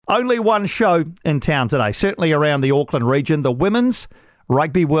Only one show in town today, certainly around the Auckland region. The Women's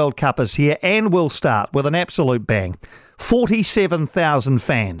Rugby World Cup is here and will start with an absolute bang. 47,000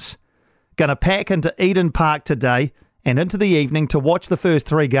 fans going to pack into Eden Park today and into the evening to watch the first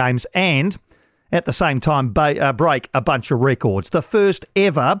three games and at the same time break a bunch of records. The first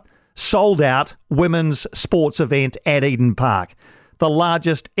ever sold-out women's sports event at Eden Park. The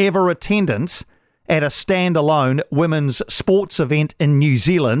largest ever attendance at a standalone women's sports event in New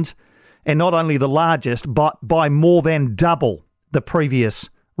Zealand, and not only the largest, but by more than double the previous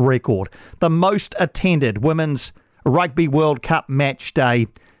record. The most attended Women's Rugby World Cup match day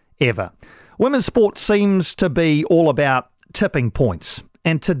ever. Women's sport seems to be all about tipping points,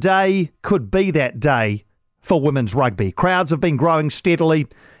 and today could be that day for women's rugby. Crowds have been growing steadily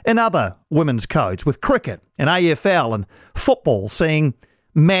in other women's codes, with cricket and AFL and football seeing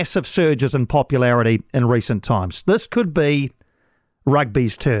massive surges in popularity in recent times. This could be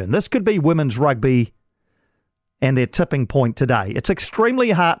rugby's turn. This could be women's rugby and their tipping point today. It's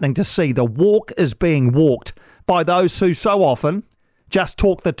extremely heartening to see the walk is being walked by those who so often just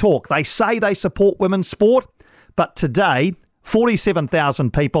talk the talk. They say they support women's sport, but today,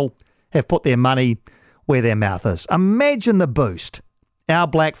 47,000 people have put their money where their mouth is. Imagine the boost our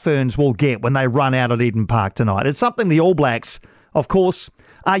Black Ferns will get when they run out at Eden Park tonight. It's something the All Blacks, of course,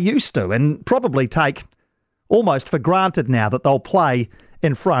 are used to and probably take almost for granted now that they'll play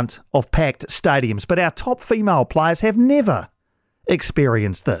in front of packed stadiums. But our top female players have never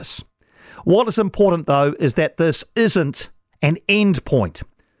experienced this. What is important, though, is that this isn't an end point.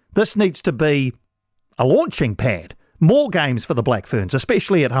 This needs to be a launching pad. More games for the Black Ferns,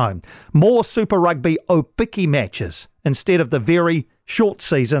 especially at home. More Super Rugby Opiki matches instead of the very short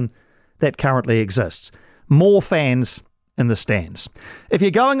season that currently exists. More fans in the stands. If you're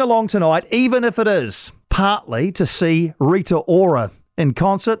going along tonight, even if it is partly to see Rita Ora in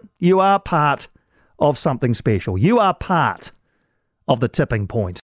concert, you are part of something special. You are part of the tipping point.